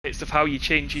of how you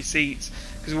change your seats,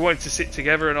 because we wanted to sit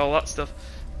together and all that stuff.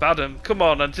 Badham, come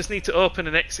on, I just need to open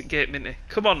an exit gate, Minty.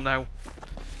 Come on now.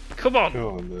 Come on. Come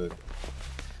on, man.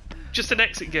 Just an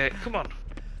exit gate, come on.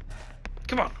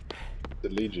 Come on. The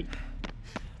Legion.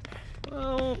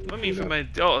 Well, I mean, for my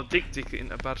dick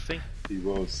isn't a bad thing. He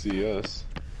won't see us.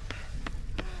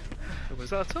 Was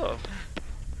that a toe?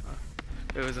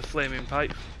 It was a flaming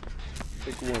pipe.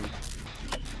 Pick one.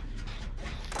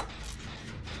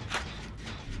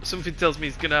 Something tells me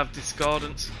he's gonna have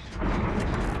discordance.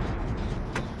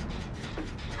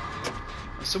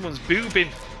 Someone's boobing.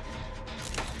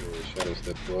 Oh, shadow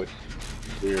step, boy.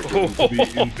 We are going to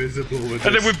be invisible with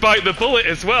and this. then we bite the bullet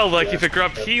as well, like Yeah, if I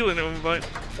grab healing and we bite.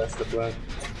 That's the plan.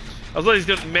 As long as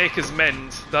he doesn't make us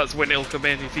mend, that's when he'll come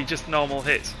in. If he just normal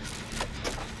hits.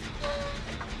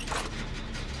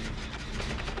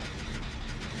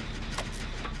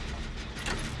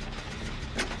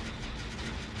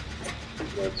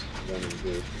 That's running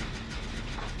good.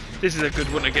 This is a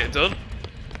good one to get done.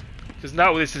 Because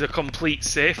now this is a complete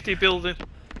safety building.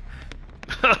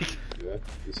 Like, Yeah,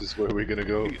 this is where we're gonna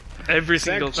go. every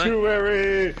single time.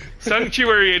 Sanctuary!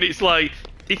 Sanctuary, and it's like,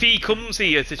 if he comes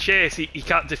here to chase, he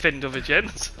can't defend other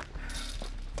gens.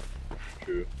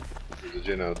 True. There's a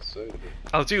gen outside.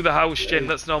 I'll do the house gen,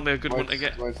 that's normally a good one to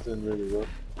get. White's done really well.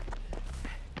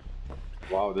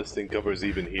 Wow, this thing covers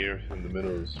even here in the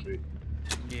middle of the street.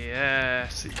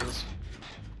 Yes, it does.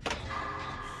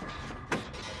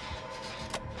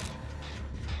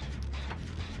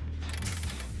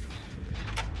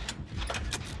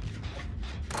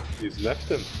 He's left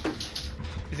him.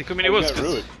 Is he coming to us?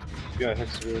 Ruined. Yeah,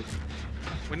 hex ruined.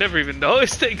 We never even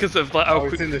noticed it because of like how Oh,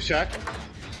 quick. it's in the shack.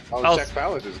 Oh, I'll- the shack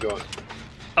pallet is gone.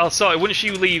 I'll sort it. Once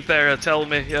you leave there, tell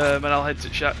me, and I'll head to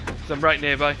chat. Cause I'm right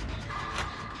nearby.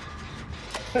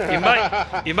 You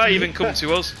might even come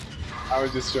to us. I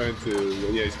was just trying to.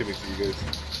 Yeah, he's coming to you guys.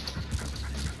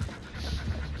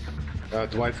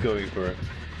 Dwight's going for it.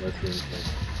 Dwight's going for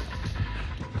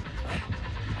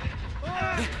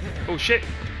it. Oh shit!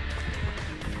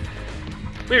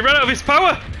 We ran out of his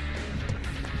power.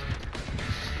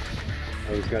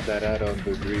 Oh, he's got that add on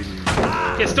the green.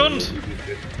 Get stunned.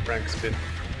 Frank spin.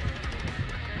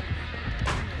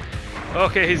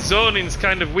 Okay, his zoning's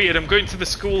kind of weird. I'm going to the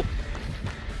school.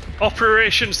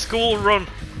 Operation School Run.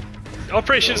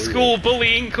 Operation School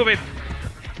Bully incoming.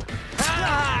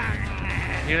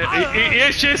 Yeah, he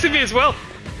is chasing me as well.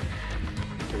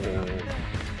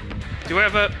 Do I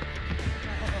have a...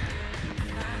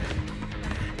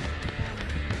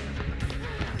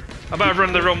 I might have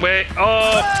run the wrong way. Oh,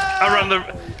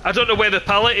 I don't know where the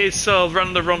pallet is, so I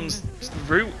ran the wrong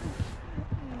route.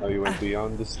 Oh, you went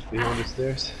beyond the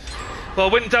stairs? Well,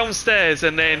 I went downstairs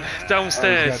and then Oh,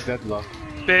 downstairs. he's got deadlock.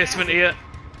 Basement here.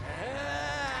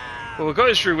 Well, we've got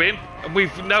his ruin,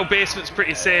 and now basement's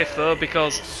pretty safe though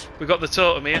because we've got the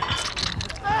totem here.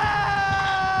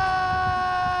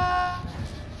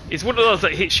 It's one of those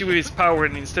that hits you with his power,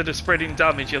 and instead of spreading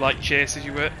damage, it like chases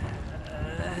you with it.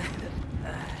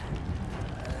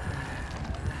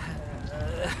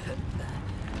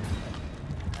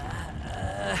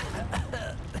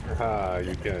 Ah,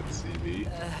 you can't see me.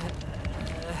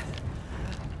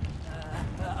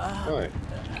 Alright.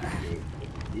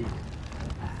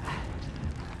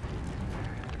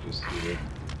 Just see it.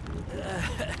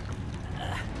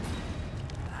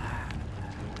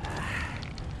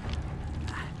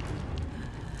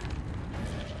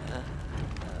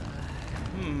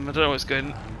 I don't know what's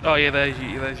going. Oh yeah,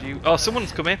 there's you. Oh,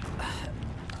 someone's come in.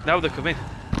 Now they're coming.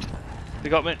 They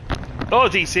got me. Oh,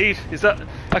 DC'd. Is that?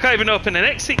 I can't even open an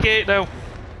exit gate now.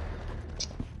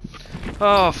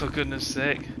 Oh, for goodness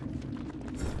sake.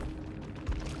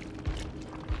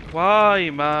 Why,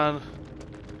 man?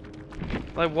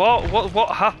 Like, what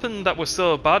happened that was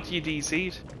so bad you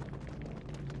DC'd?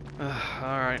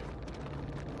 Alright.